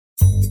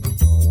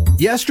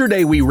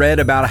Yesterday, we read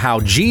about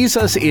how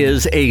Jesus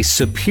is a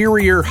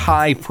superior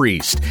high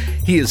priest.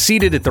 He is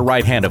seated at the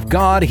right hand of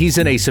God. He's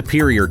in a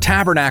superior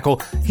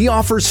tabernacle. He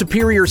offers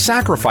superior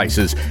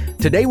sacrifices.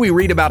 Today, we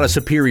read about a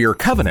superior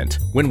covenant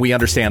when we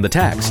understand the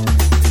text.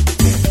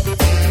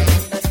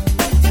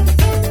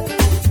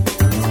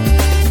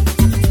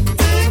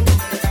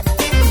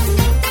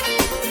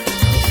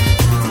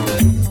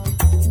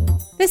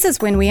 This is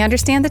When We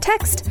Understand the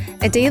Text,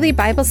 a daily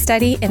Bible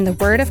study in the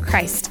Word of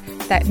Christ,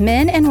 that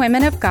men and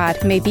women of God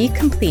may be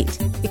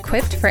complete,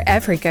 equipped for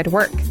every good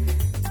work.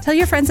 Tell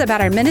your friends about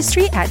our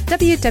ministry at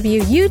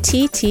wwutt.com.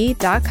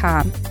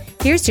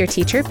 Here's your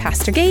teacher,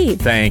 Pastor Gabe.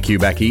 Thank you,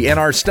 Becky. In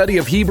our study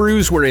of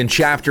Hebrews, we're in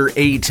chapter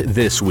 8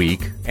 this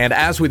week. And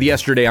as with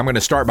yesterday, I'm going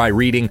to start by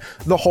reading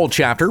the whole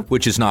chapter,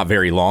 which is not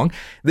very long.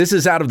 This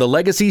is out of the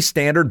Legacy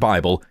Standard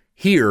Bible.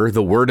 Hear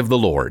the word of the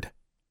Lord.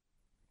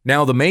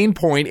 Now, the main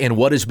point in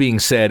what is being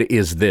said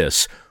is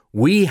this: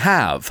 we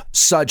have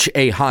such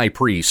a high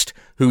priest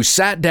who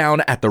sat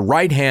down at the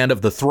right hand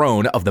of the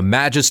throne of the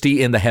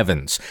majesty in the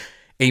heavens,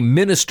 a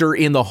minister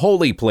in the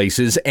holy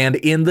places and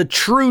in the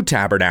true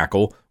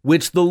tabernacle,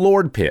 which the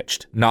Lord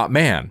pitched, not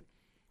man.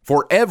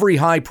 For every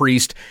high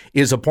priest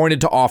is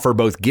appointed to offer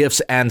both gifts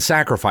and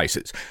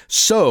sacrifices.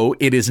 So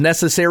it is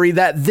necessary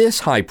that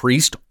this high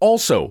priest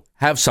also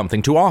have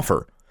something to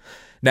offer.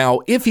 Now,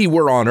 if he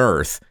were on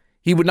earth,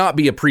 he would not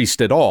be a priest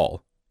at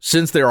all,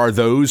 since there are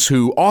those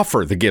who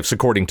offer the gifts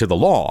according to the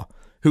law,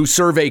 who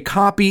serve a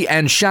copy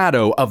and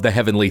shadow of the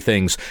heavenly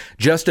things,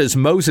 just as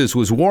Moses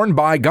was warned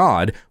by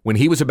God when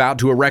he was about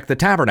to erect the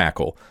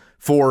tabernacle.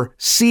 For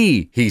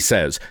see, he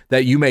says,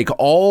 that you make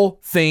all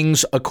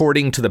things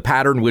according to the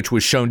pattern which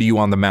was shown to you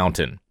on the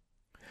mountain.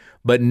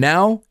 But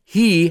now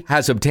he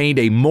has obtained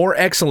a more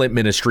excellent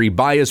ministry,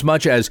 by as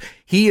much as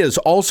he is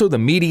also the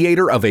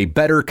mediator of a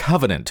better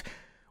covenant,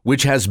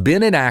 which has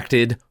been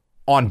enacted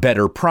on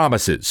better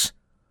promises.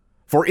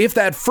 For if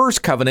that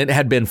first covenant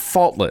had been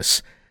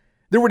faultless,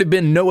 there would have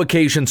been no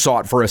occasion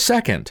sought for a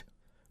second.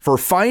 For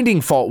finding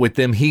fault with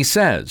them, he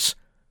says,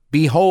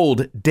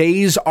 "Behold,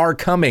 days are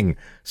coming,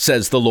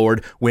 says the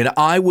Lord, when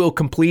I will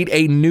complete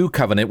a new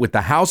covenant with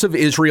the house of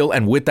Israel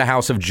and with the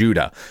house of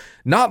Judah,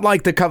 not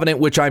like the covenant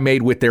which I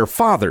made with their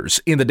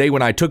fathers in the day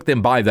when I took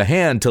them by the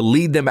hand to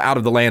lead them out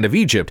of the land of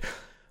Egypt.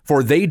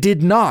 For they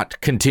did not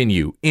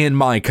continue in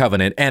my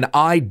covenant, and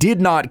I did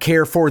not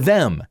care for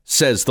them,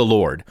 says the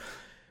Lord.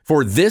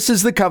 For this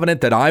is the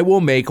covenant that I will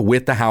make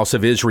with the house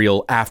of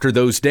Israel after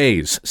those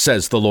days,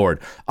 says the Lord.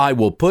 I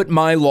will put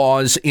my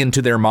laws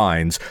into their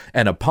minds,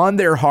 and upon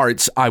their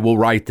hearts I will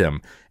write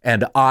them,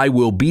 and I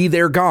will be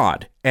their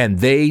God, and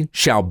they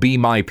shall be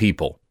my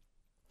people.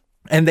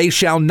 And they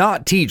shall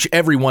not teach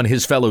everyone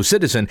his fellow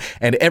citizen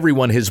and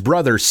everyone his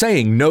brother,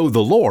 saying, Know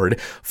the Lord,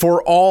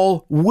 for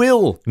all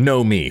will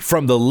know me,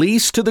 from the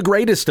least to the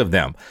greatest of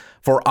them.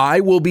 For I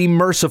will be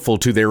merciful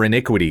to their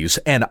iniquities,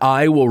 and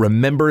I will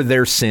remember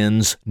their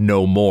sins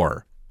no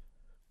more.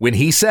 When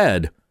he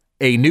said,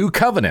 a new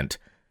covenant,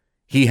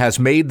 he has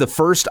made the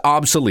first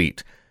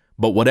obsolete,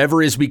 but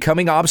whatever is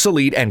becoming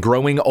obsolete and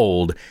growing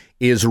old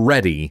is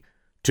ready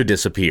to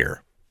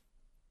disappear.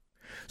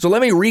 So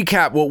let me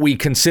recap what we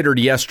considered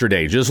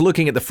yesterday, just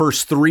looking at the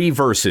first 3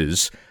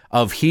 verses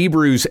of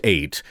Hebrews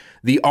 8.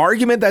 The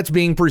argument that's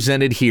being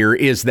presented here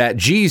is that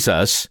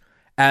Jesus,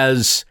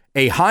 as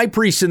a high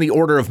priest in the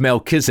order of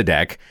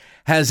Melchizedek,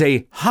 has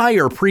a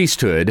higher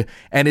priesthood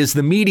and is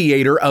the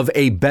mediator of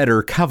a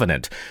better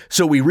covenant.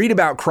 So we read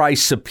about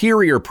Christ's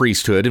superior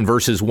priesthood in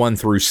verses 1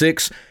 through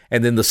 6,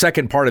 and then the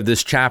second part of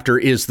this chapter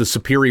is the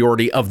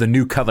superiority of the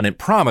new covenant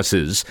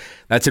promises.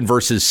 That's in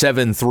verses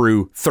 7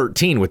 through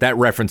 13, with that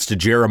reference to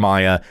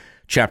Jeremiah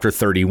chapter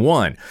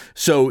 31.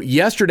 So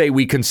yesterday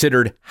we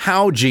considered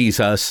how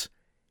Jesus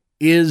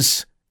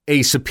is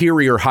a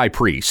superior high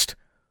priest.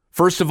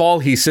 First of all,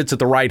 he sits at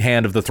the right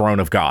hand of the throne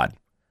of God.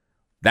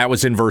 That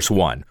was in verse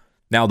 1.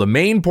 Now, the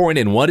main point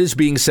in what is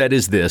being said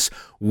is this: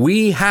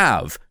 we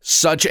have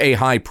such a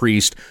high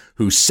priest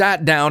who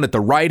sat down at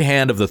the right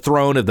hand of the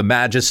throne of the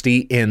majesty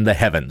in the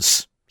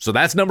heavens. So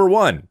that's number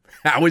 1.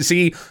 How is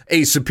he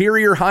a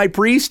superior high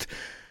priest?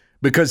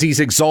 Because he's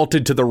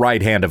exalted to the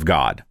right hand of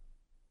God.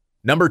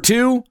 Number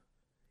 2,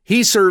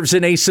 he serves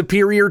in a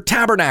superior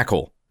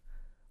tabernacle.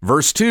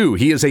 Verse 2,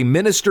 he is a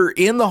minister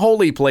in the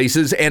holy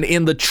places and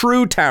in the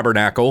true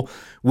tabernacle,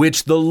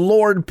 which the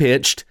Lord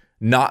pitched,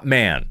 not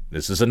man.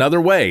 This is another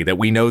way that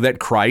we know that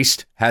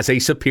Christ has a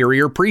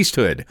superior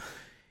priesthood.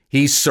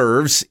 He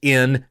serves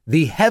in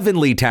the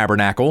heavenly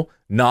tabernacle,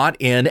 not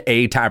in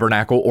a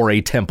tabernacle or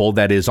a temple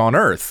that is on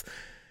earth.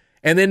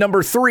 And then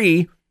number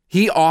 3,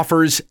 he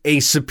offers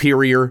a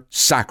superior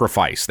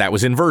sacrifice. That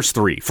was in verse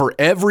 3. For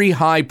every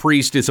high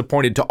priest is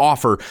appointed to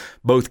offer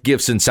both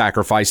gifts and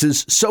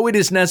sacrifices, so it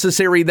is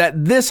necessary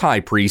that this high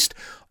priest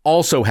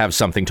also have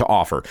something to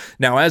offer.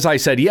 Now, as I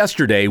said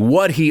yesterday,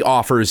 what he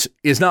offers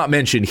is not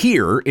mentioned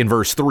here in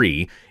verse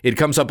 3. It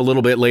comes up a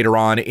little bit later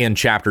on in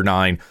chapter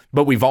 9,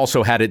 but we've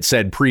also had it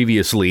said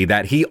previously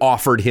that he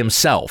offered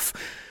himself.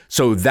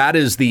 So that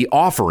is the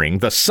offering,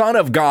 the Son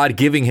of God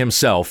giving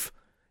himself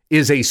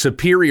is a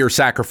superior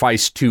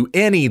sacrifice to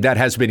any that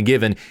has been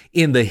given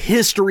in the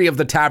history of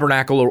the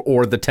tabernacle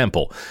or the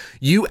temple.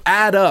 You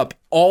add up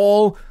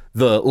all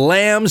the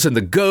lambs and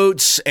the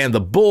goats and the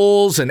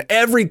bulls and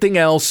everything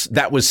else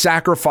that was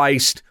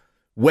sacrificed,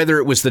 whether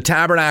it was the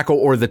tabernacle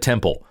or the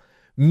temple.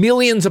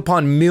 Millions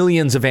upon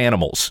millions of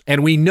animals.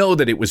 And we know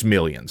that it was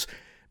millions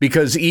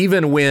because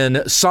even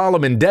when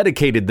Solomon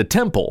dedicated the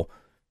temple,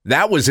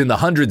 that was in the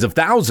hundreds of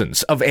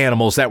thousands of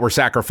animals that were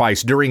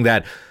sacrificed during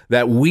that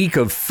week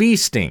of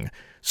feasting.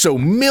 So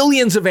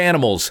millions of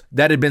animals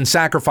that had been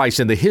sacrificed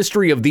in the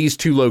history of these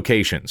two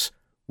locations,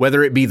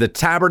 whether it be the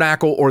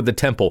tabernacle or the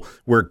temple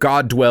where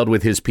God dwelled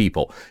with his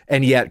people.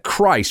 And yet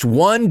Christ,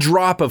 one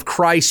drop of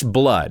Christ's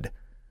blood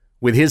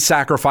with his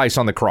sacrifice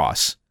on the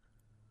cross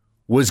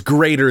was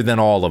greater than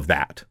all of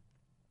that.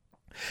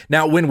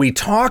 Now, when we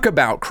talk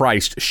about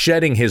Christ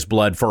shedding his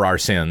blood for our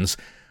sins,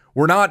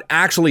 we're not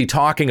actually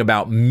talking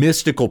about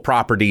mystical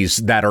properties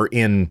that are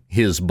in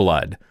his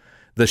blood.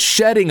 The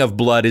shedding of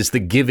blood is the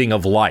giving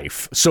of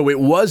life. So it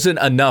wasn't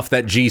enough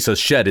that Jesus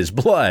shed his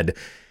blood.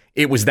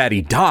 It was that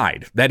he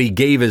died, that he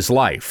gave his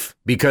life,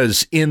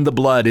 because in the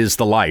blood is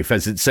the life,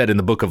 as it said in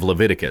the book of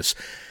Leviticus.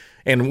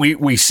 And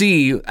we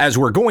see, as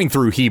we're going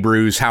through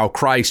Hebrews, how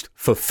Christ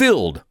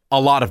fulfilled a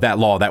lot of that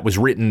law that was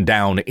written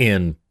down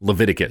in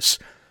Leviticus.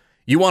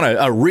 You want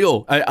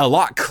a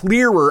lot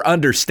clearer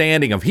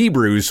understanding of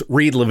Hebrews,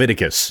 read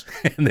Leviticus.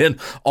 And then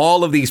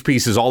all of these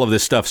pieces, all of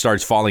this stuff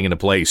starts falling into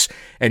place.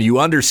 And you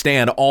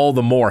understand all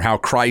the more how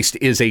Christ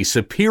is a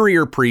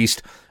superior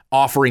priest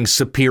offering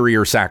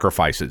superior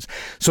sacrifices.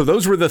 So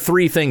those were the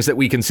three things that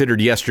we considered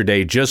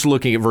yesterday, just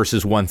looking at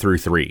verses 1 through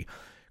 3.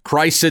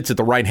 Christ sits at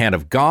the right hand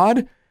of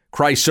God.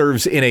 Christ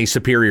serves in a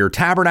superior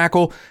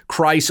tabernacle.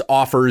 Christ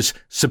offers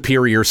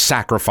superior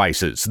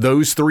sacrifices.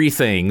 Those three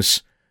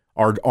things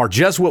are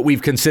just what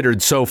we've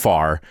considered so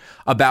far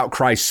about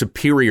Christ's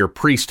superior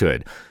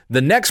priesthood.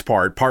 The next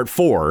part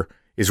 4,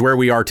 is where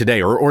we are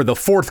today, or the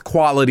fourth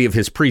quality of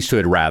his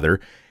priesthood, rather,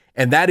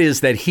 and that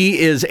is that he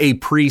is a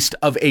priest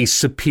of a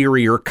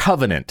superior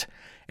covenant.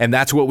 And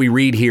that's what we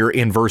read here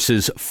in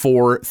verses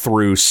 4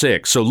 through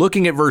 6. So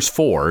looking at verse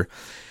 4,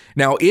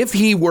 now if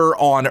he were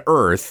on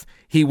earth,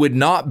 he would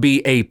not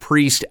be a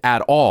priest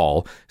at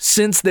all,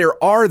 since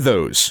there are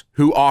those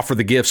who offer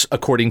the gifts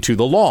according to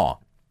the law.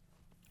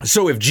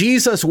 So if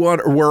Jesus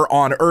were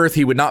on earth,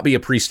 he would not be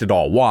a priest at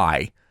all.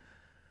 Why?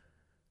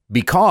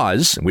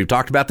 Because, and we've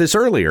talked about this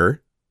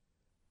earlier,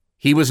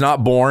 he was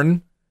not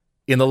born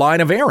in the line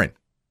of Aaron.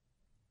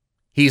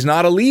 He's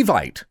not a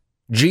Levite.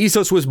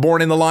 Jesus was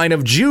born in the line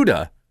of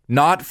Judah,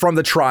 not from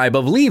the tribe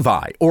of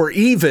Levi, or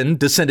even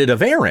descended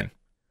of Aaron.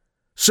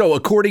 So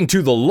according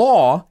to the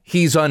law,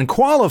 he's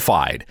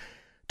unqualified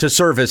to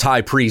serve as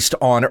high priest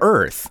on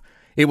earth.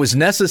 It was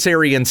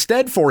necessary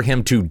instead for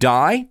him to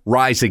die,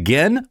 rise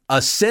again,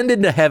 ascend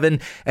into heaven,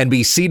 and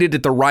be seated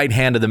at the right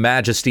hand of the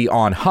Majesty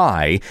on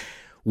high,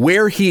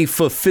 where he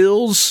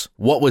fulfills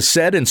what was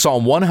said in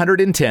Psalm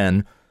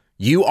 110,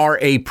 "You are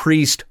a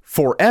priest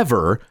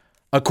forever,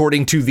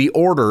 according to the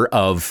order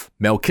of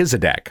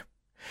Melchizedek."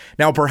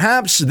 Now,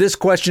 perhaps this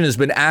question has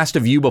been asked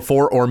of you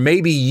before, or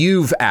maybe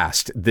you've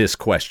asked this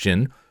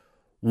question.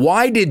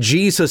 Why did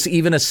Jesus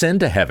even ascend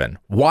to heaven?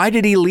 Why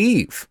did he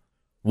leave?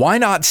 Why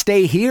not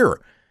stay here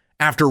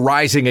after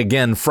rising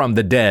again from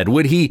the dead?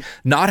 Would he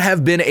not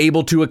have been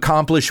able to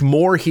accomplish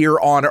more here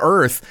on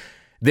earth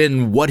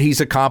than what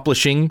he's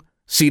accomplishing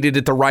seated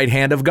at the right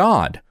hand of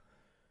God?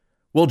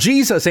 Well,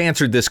 Jesus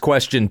answered this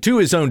question to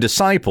his own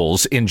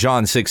disciples in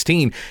John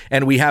 16,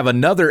 and we have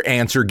another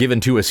answer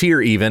given to us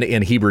here even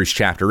in Hebrews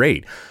chapter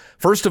 8.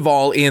 First of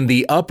all, in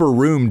the upper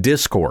room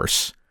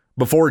discourse,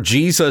 before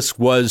Jesus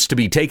was to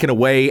be taken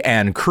away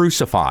and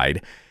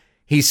crucified,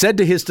 he said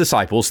to his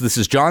disciples, this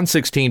is John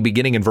 16,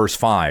 beginning in verse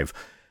 5,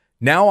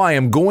 "Now I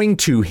am going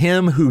to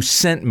him who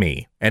sent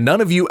me, and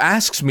none of you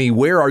asks me,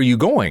 'Where are you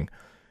going?'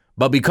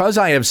 But because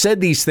I have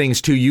said these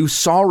things to you,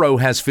 sorrow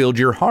has filled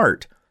your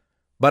heart.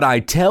 But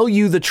I tell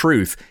you the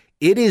truth,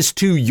 it is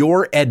to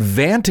your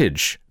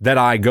advantage that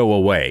I go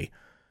away.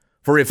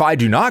 For if I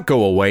do not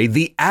go away,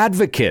 the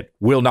advocate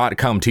will not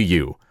come to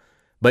you.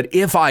 But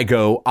if I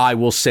go, I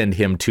will send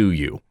him to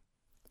you."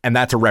 And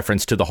that's a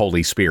reference to the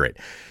Holy Spirit.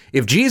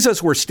 If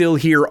Jesus were still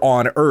here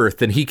on earth,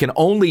 then he can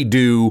only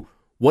do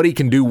what he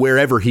can do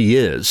wherever he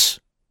is.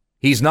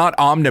 He's not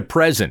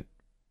omnipresent.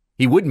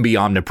 He wouldn't be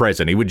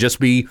omnipresent. He would just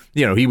be,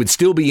 he would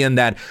still be in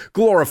that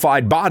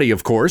glorified body,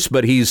 of course,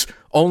 but he's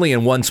only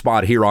in one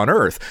spot here on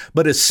earth.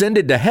 But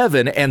ascended to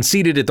heaven and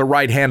seated at the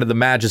right hand of the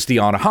Majesty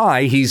on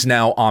high, he's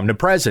now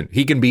omnipresent.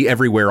 He can be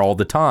everywhere all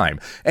the time.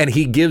 And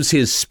he gives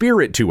his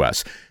Spirit to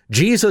us.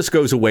 Jesus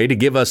goes away to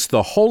give us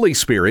the Holy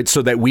Spirit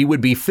so that we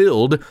would be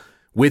filled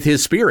with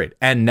his Spirit.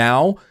 And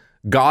now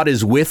God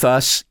is with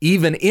us,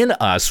 even in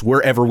us,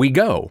 wherever we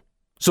go.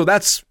 So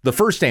that's the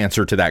first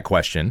answer to that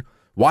question.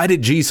 Why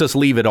did Jesus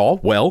leave it all?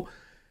 Well,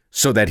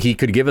 so that he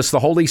could give us the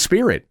Holy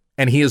Spirit,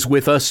 and he is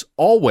with us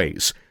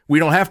always. We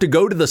don't have to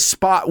go to the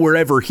spot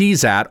wherever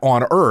he's at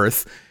on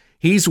earth.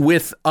 He's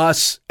with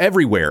us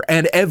everywhere,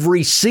 and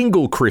every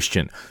single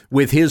Christian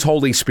with his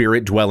Holy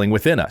Spirit dwelling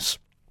within us.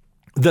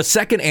 The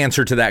second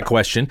answer to that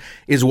question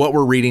is what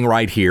we're reading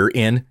right here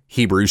in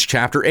Hebrews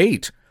chapter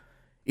 8.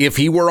 If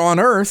he were on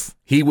earth,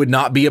 he would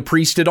not be a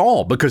priest at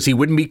all, because he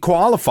wouldn't be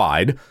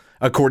qualified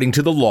according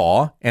to the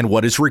law and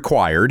what is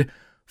required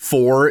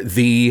for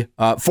the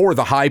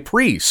high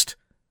priest.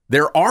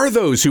 There are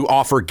those who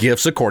offer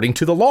gifts according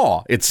to the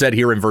law. It's said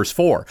here in verse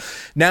 4.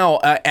 Now,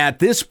 at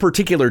this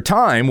particular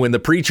time, when the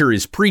preacher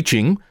is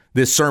preaching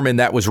this sermon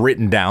that was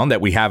written down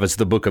that we have as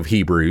the book of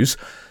Hebrews,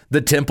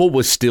 the temple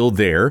was still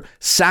there.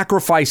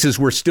 Sacrifices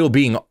were still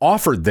being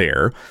offered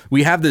there.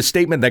 We have this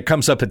statement that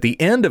comes up at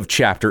the end of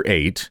chapter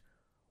 8.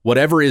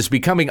 Whatever is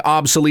becoming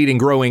obsolete and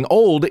growing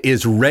old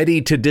is ready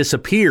to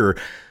disappear.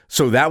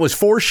 So that was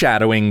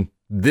foreshadowing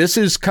this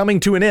is coming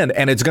to an end,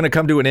 and it's going to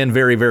come to an end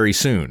very, very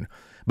soon.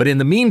 But in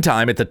the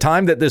meantime, at the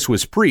time that this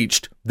was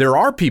preached, there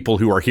are people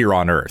who are here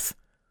on earth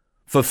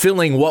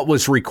fulfilling what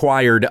was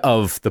required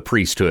of the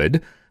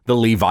priesthood. The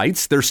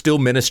Levites, they're still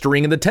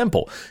ministering in the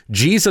temple.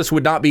 Jesus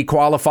would not be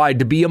qualified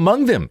to be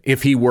among them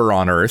if he were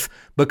on earth,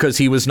 because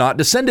he was not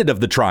descended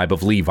of the tribe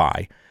of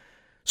Levi.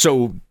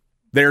 So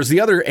there's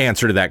the other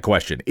answer to that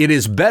question. It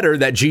is better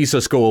that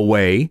Jesus go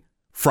away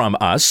from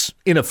us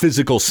in a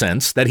physical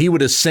sense, that he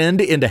would ascend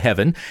into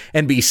heaven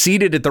and be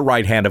seated at the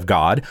right hand of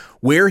God,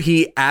 where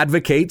he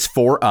advocates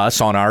for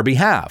us on our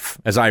behalf.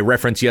 As I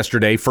referenced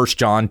yesterday, 1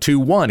 John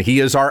 2:1, he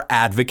is our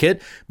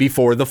advocate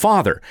before the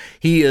Father.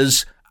 He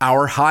is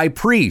our high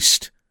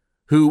priest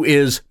who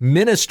is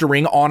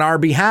ministering on our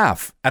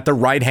behalf at the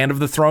right hand of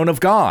the throne of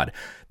God.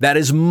 That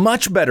is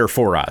much better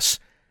for us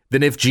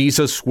than if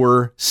Jesus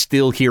were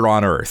still here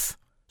on earth.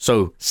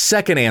 So,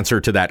 second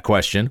answer to that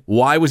question,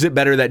 why was it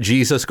better that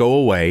Jesus go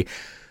away?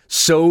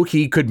 So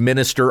he could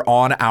minister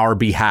on our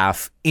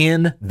behalf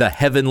in the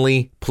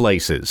heavenly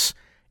places.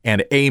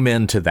 And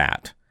amen to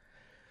that.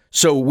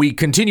 So we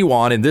continue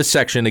on in this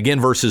section. Again,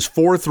 verses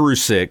 4 through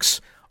 6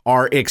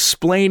 are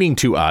explaining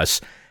to us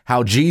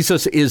how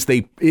Jesus is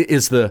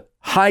the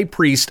high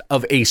priest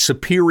of a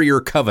superior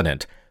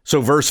covenant.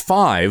 So verse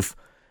 5,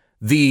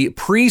 the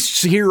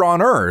priests here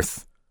on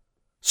earth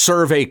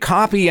serve a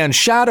copy and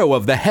shadow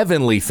of the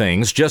heavenly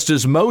things, just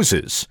as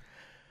Moses.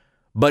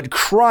 But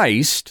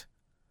Christ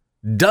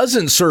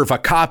doesn't serve a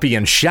copy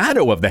and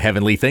shadow of the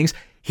heavenly things.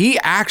 He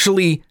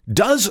actually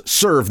does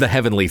serve the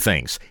heavenly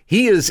things.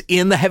 He is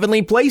in the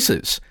heavenly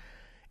places.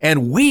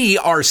 And we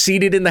are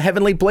seated in the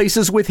heavenly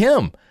places with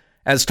him.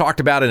 As talked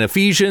about in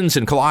Ephesians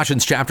and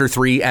Colossians chapter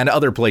 3 and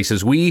other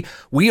places, we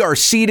are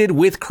seated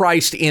with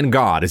Christ in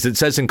God. As it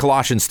says in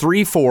Colossians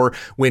 3:4,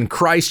 when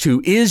Christ,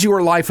 who is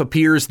your life,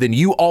 appears, then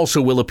you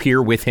also will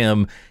appear with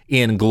him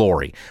in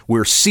glory.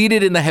 We're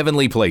seated in the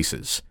heavenly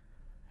places.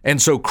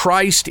 And so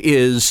Christ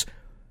is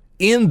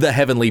in the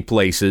heavenly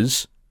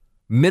places,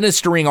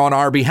 ministering on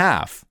our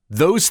behalf.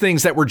 Those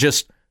things that were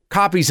just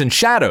copies and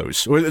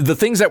shadows, or the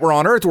things that were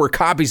on earth were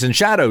copies and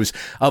shadows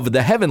of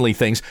the heavenly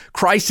things.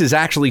 Christ is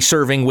actually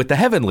serving with the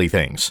heavenly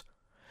things.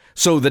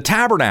 So the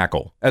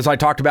tabernacle, as I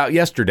talked about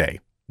yesterday,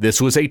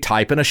 this was a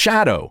type and a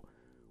shadow,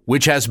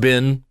 which has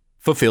been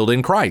fulfilled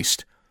in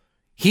Christ.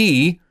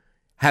 He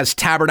has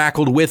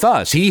tabernacled with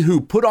us. He who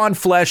put on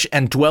flesh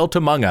and dwelt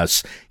among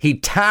us, he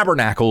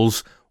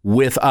tabernacles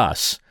with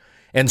us.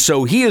 And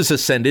so he is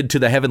ascended to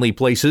the heavenly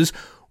places,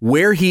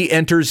 where he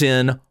enters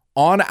in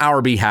on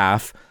our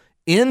behalf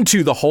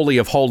into the Holy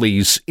of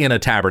Holies in a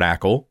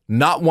tabernacle,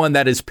 not one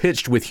that is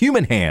pitched with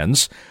human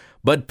hands,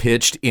 but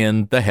pitched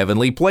in the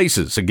heavenly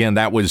places. Again,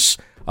 that was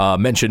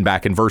mentioned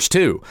back in verse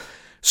 2.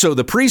 So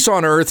the priests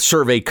on earth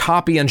serve a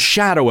copy and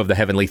shadow of the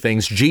heavenly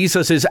things.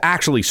 Jesus is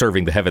actually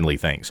serving the heavenly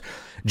things.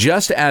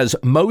 Just as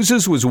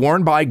Moses was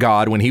warned by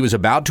God when he was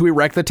about to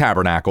erect the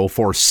tabernacle,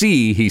 for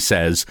see, he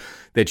says,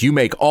 that you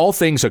make all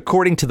things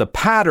according to the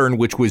pattern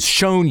which was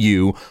shown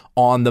you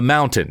on the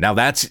mountain. Now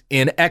that's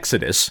in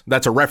Exodus.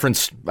 That's a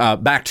reference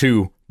back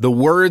to the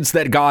words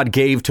that God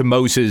gave to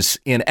Moses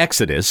in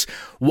Exodus.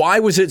 Why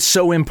was it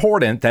so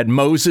important that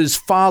Moses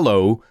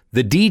follow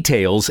the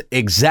details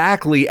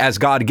exactly as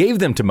God gave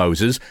them to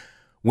Moses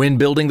when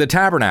building the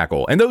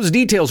tabernacle? And those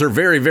details are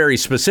very, very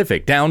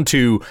specific, down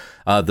to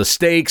the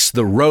stakes,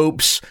 the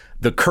ropes,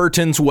 the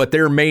curtains, what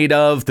they're made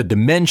of, the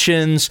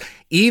dimensions,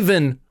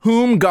 even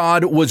whom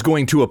God was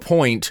going to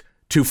appoint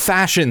to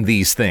fashion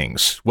these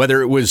things,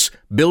 whether it was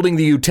building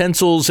the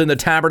utensils in the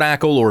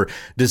tabernacle or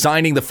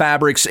designing the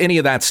fabrics, any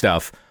of that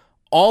stuff.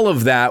 All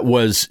of that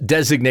was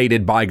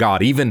designated by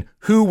God, even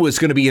who was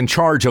going to be in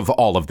charge of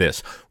all of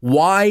this.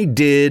 Why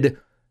did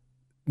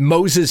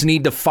Moses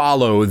need to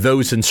follow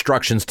those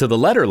instructions to the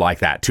letter like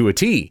that, to a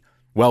T?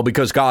 Well,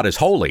 because God is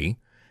holy,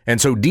 and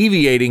so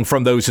deviating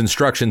from those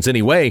instructions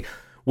anyway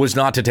was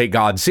not to take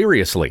God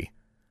seriously.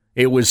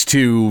 It was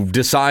to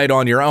decide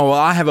on your own, well,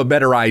 I have a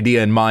better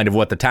idea in mind of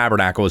what the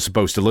tabernacle is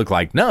supposed to look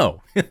like.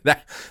 No,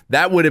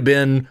 that would have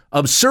been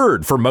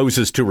absurd for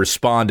Moses to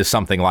respond to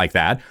something like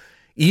that.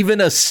 Even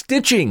a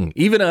stitching,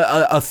 even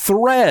a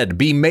thread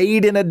be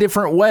made in a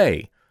different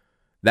way,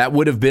 that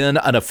would have been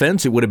an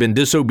offense. It would have been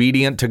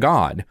disobedient to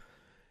God.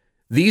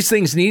 These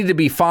things needed to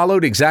be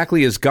followed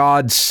exactly as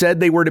God said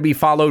they were to be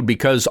followed,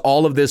 because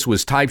all of this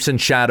was types and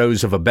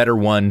shadows of a better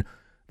one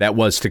that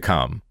was to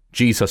come,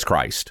 Jesus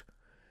Christ.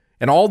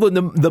 And all the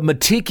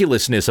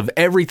meticulousness of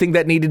everything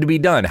that needed to be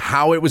done,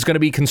 how it was going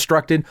to be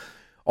constructed,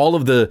 all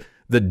of the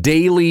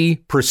daily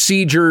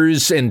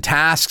procedures and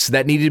tasks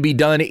that needed to be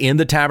done in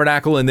the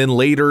tabernacle and then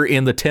later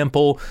in the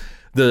temple,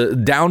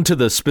 down to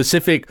the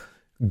specific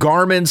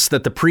garments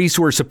that the priests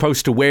were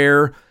supposed to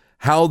wear,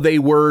 how they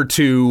were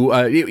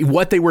to,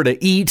 what they were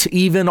to eat,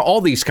 even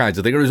all these kinds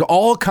of things. There's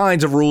all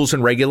kinds of rules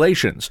and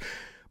regulations.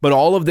 But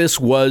all of this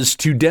was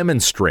to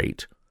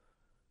demonstrate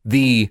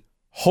the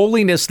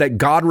holiness that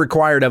God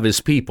required of his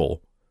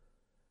people,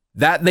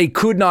 that they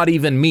could not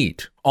even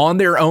meet. On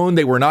their own,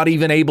 they were not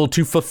even able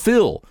to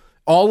fulfill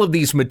all of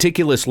these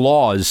meticulous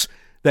laws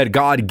that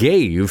God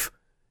gave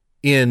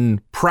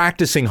in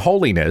practicing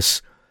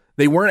holiness.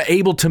 They weren't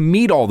able to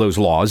meet all those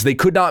laws. They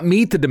could not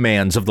meet the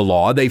demands of the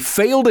law. They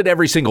failed at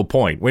every single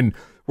point. When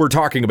we're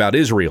talking about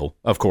Israel,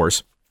 of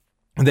course,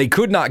 they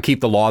could not keep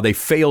the law. They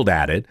failed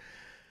at it.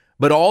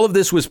 But all of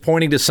this was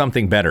pointing to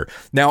something better.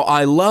 Now,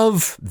 I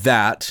love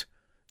that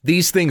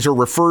these things are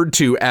referred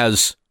to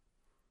as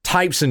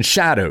types and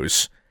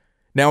shadows.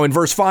 Now, in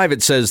verse 5,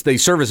 it says they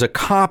serve as a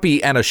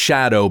copy and a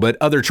shadow, but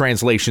other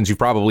translations you've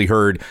probably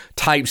heard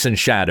types and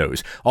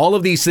shadows. All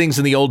of these things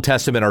in the Old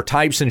Testament are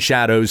types and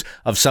shadows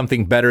of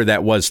something better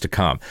that was to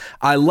come.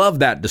 I love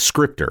that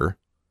descriptor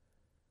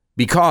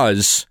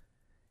because,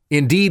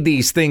 indeed,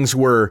 these things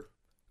were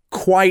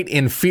quite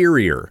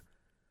inferior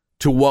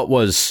to what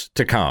was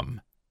to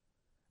come.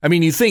 I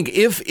mean, you think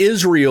if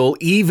Israel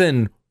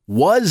even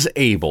was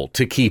able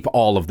to keep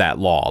all of that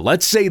law,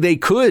 let's say they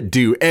could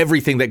do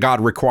everything that God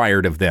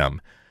required of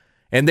them,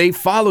 and they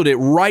followed it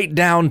right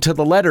down to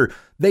the letter,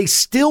 they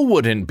still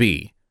wouldn't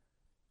be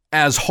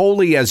as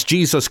holy as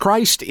Jesus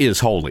Christ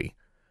is holy,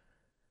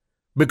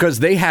 because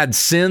they had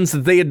sins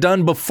that they had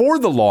done before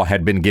the law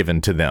had been given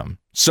to them.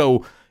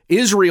 So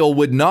Israel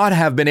would not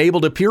have been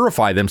able to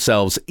purify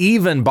themselves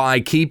even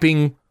by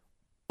keeping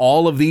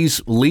all of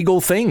these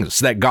legal things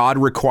that God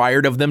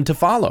required of them to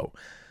follow.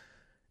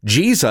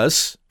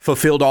 Jesus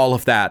fulfilled all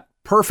of that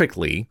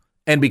perfectly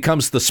and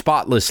becomes the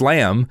spotless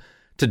lamb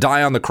to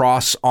die on the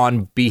cross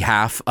on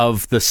behalf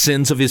of the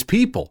sins of his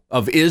people,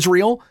 of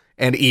Israel,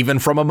 and even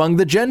from among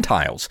the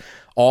Gentiles,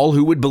 all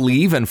who would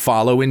believe and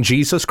follow in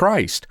Jesus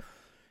Christ.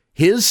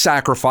 His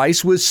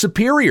sacrifice was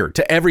superior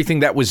to everything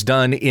that was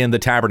done in the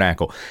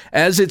tabernacle.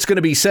 As it's going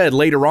to be said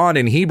later on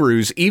in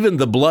Hebrews, even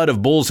the blood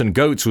of bulls and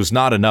goats was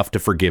not enough to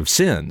forgive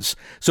sins.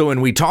 So when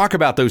we talk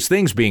about those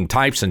things being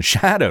types and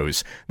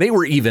shadows, they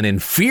were even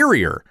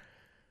inferior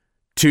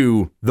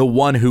to the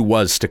one who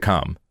was to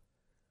come.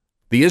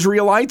 The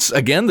Israelites,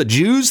 again, the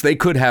Jews, they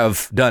could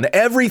have done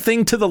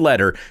everything to the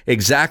letter,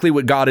 exactly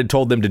what God had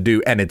told them to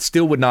do, and it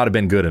still would not have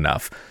been good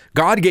enough.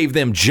 God gave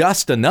them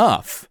just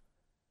enough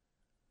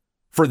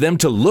for them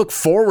to look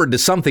forward to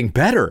something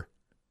better.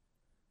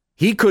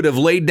 He could have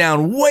laid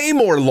down way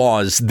more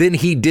laws than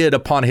he did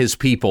upon his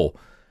people,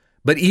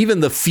 but even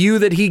the few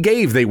that he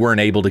gave, they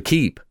weren't able to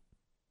keep.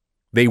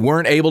 They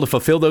weren't able to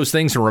fulfill those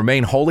things and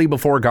remain holy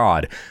before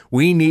God.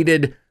 We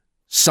needed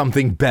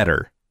something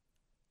better.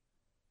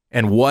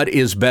 And what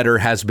is better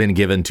has been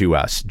given to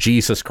us,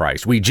 Jesus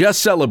Christ. We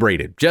just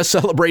celebrated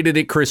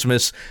at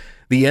Christmas,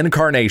 the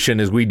incarnation,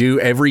 as we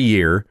do every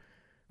year.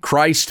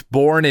 Christ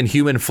born in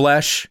human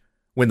flesh.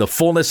 When the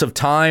fullness of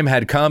time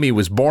had come, he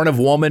was born of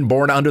woman,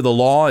 born under the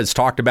law, as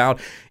talked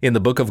about in the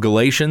book of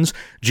Galatians.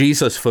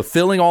 Jesus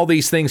fulfilling all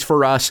these things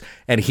for us,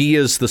 and he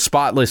is the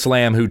spotless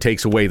lamb who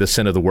takes away the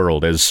sin of the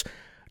world, as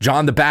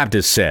John the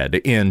Baptist said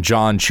in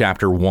John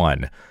chapter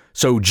 1.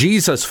 So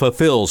Jesus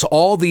fulfills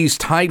all these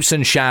types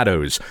and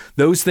shadows,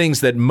 those things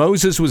that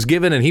Moses was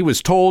given and he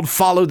was told,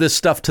 follow this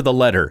stuff to the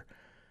letter.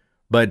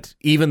 But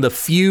even the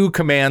few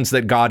commands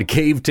that God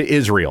gave to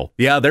Israel,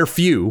 yeah, they're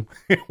few.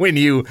 When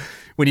you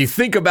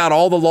think about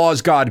all the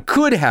laws God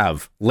could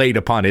have laid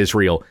upon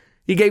Israel,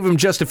 he gave them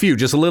just a few,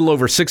 just a little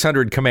over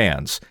 600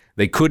 commands.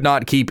 They could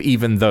not keep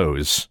even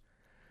those.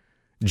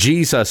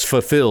 Jesus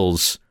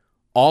fulfills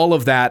all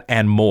of that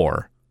and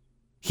more.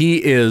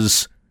 He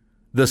is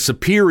the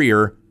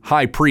superior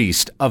high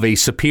priest of a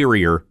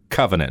superior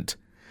covenant.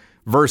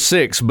 Verse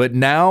 6, but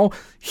now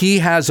he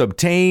has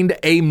obtained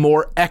a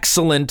more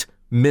excellent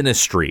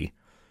ministry,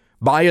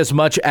 by as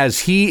much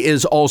as he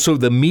is also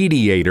the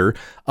mediator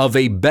of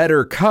a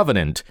better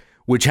covenant,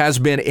 which has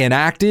been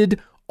enacted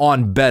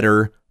on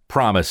better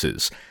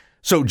promises.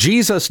 So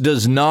Jesus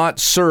does not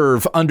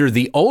serve under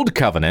the old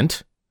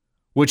covenant,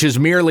 which is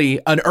merely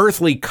an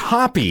earthly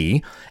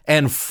copy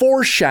and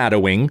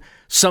foreshadowing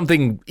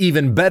something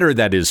even better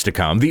that is to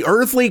come. The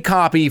earthly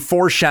copy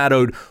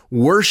foreshadowed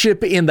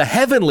worship in the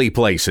heavenly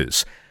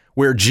places,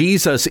 where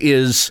Jesus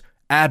is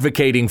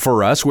advocating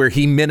for us, where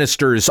he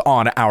ministers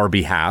on our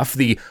behalf.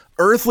 The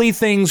earthly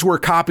things were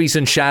copies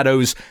and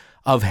shadows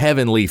of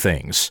heavenly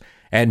things.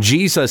 And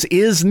Jesus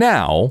is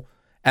now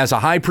as a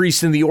high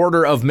priest in the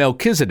order of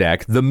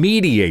Melchizedek, the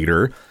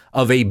mediator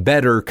of a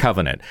better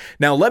covenant.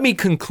 Now, let me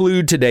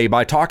conclude today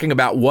by talking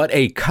about what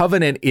a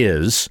covenant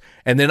is,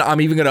 and then I'm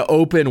even going to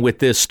open with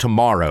this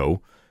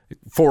tomorrow.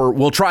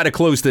 We'll try to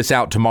close this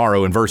out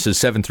tomorrow in verses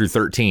 7 through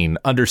 13,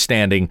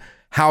 understanding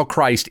how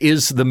Christ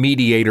is the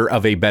mediator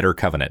of a better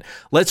covenant.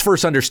 Let's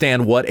first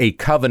understand what a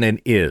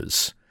covenant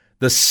is.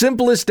 The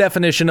simplest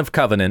definition of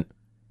covenant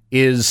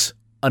is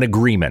an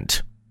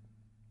agreement.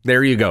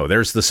 There you go.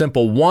 There's the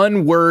simple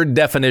one-word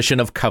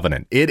definition of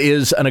covenant. It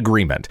is an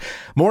agreement.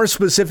 More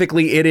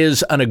specifically, it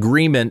is an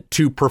agreement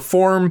to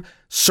perform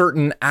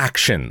certain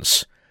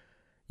actions.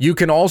 You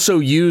can also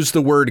use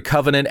the word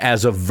covenant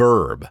as a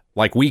verb,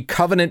 like we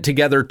covenant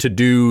together to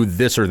do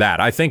this or that.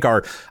 I think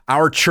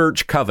our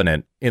church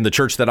covenant in the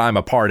church that I'm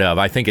a part of,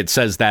 I think it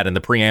says that in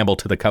the preamble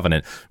to the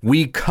covenant.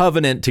 We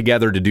covenant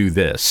together to do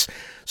this.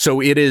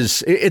 So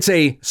it's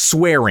a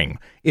swearing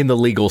in the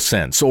legal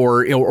sense,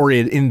 or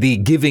in the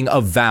giving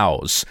of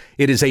vows.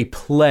 It is a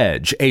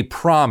pledge, a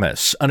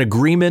promise, an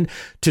agreement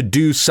to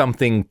do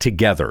something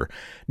together.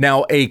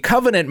 Now, a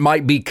covenant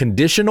might be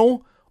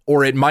conditional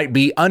or it might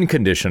be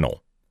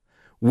unconditional.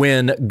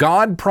 When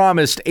God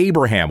promised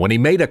Abraham, when he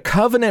made a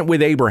covenant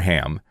with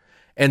Abraham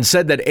and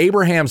said that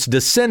Abraham's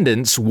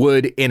descendants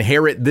would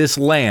inherit this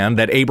land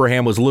that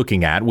Abraham was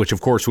looking at, which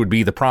of course would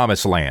be the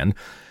promised land,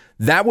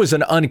 that was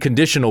an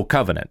unconditional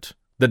covenant.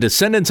 The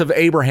descendants of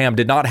Abraham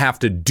did not have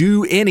to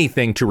do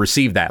anything to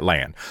receive that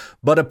land.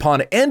 But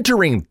upon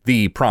entering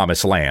the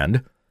promised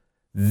land,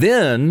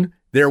 then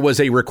there was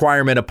a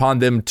requirement upon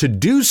them to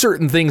do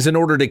certain things in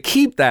order to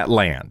keep that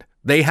land.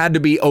 They had to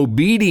be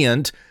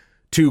obedient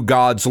to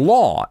God's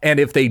law. And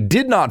if they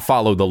did not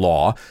follow the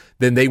law,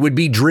 then they would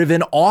be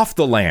driven off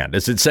the land.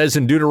 As it says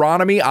in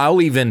Deuteronomy,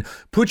 I'll even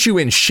put you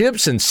in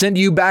ships and send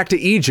you back to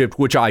Egypt,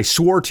 which I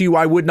swore to you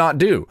I would not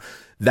do.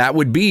 That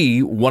would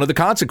be one of the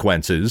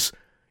consequences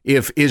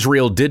if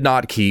Israel did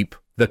not keep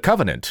the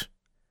covenant.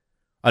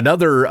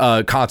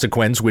 Another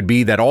consequence would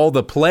be that all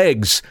the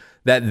plagues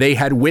that they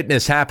had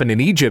witnessed happen in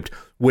Egypt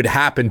would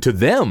happen to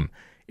them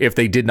if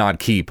they did not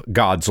keep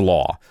God's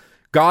law.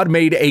 God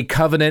made a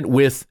covenant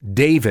with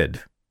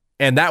David,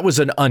 and that was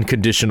an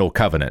unconditional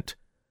covenant.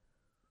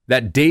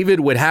 That David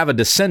would have a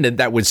descendant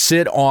that would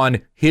sit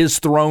on his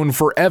throne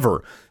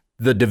forever.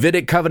 The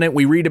Davidic covenant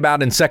we read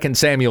about in 2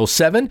 Samuel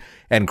 7,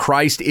 and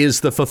Christ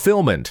is the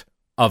fulfillment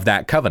of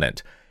that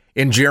covenant.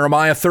 In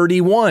Jeremiah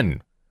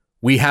 31,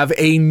 we have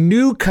a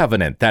new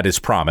covenant that is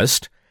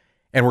promised,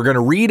 and we're going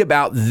to read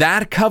about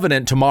that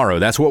covenant tomorrow.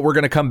 That's what we're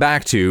going to come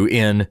back to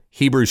in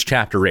Hebrews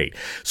chapter 8.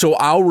 So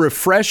I'll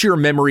refresh your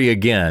memory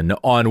again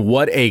on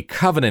what a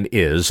covenant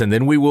is, and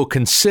then we will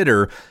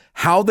consider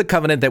how the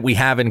covenant that we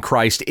have in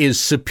Christ is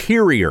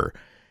superior.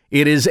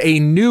 It is a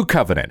new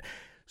covenant,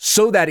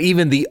 so that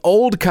even the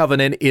old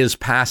covenant is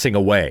passing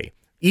away.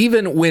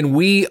 Even when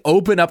we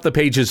open up the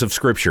pages of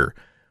Scripture,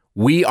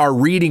 we are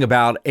reading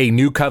about a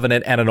new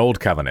covenant and an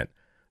old covenant.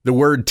 The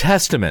word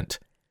testament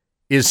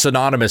is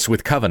synonymous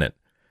with covenant.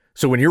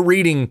 So when you're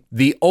reading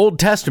the Old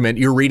Testament,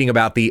 you're reading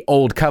about the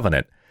Old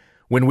Covenant.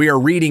 When we are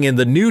reading in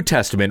the New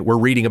Testament, we're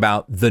reading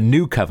about the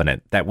New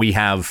Covenant that we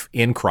have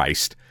in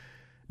Christ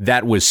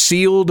that was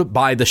sealed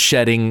by the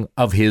shedding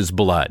of his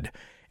blood.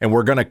 And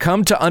we're going to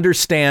come to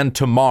understand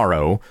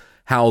tomorrow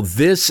how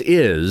this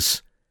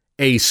is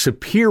a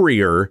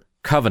superior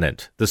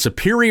covenant, the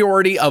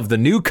superiority of the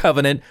New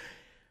Covenant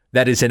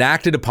that is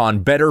enacted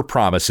upon better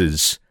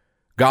promises,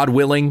 God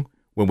willing,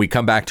 when we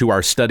come back to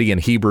our study in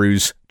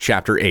Hebrews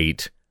chapter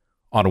 8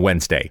 on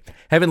Wednesday.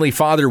 Heavenly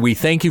Father, we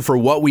thank you for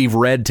what we've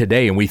read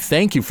today, and we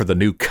thank you for the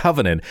new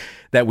covenant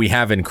that we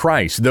have in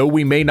Christ. Though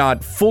we may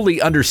not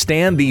fully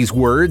understand these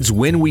words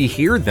when we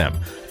hear them,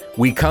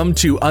 we come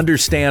to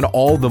understand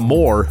all the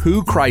more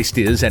who Christ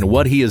is and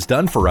what he has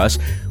done for us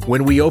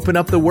when we open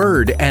up the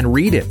word and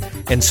read it.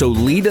 And so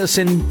lead us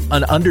in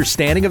an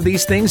understanding of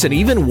these things and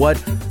even what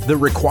the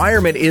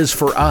requirement is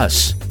for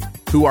us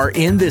who are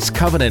in this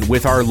covenant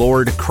with our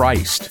Lord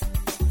Christ,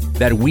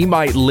 that we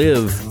might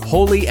live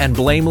holy and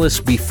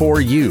blameless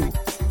before you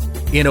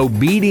in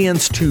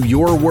obedience to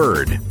your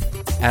word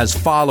as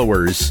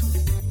followers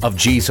of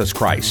Jesus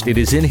Christ. It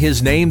is in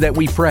his name that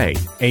we pray.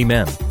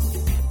 Amen.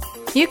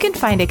 You can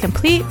find a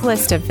complete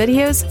list of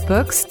videos,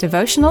 books,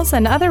 devotionals,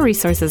 and other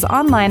resources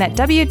online at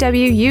www.utt.com.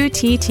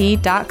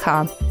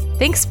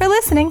 Thanks for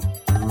listening.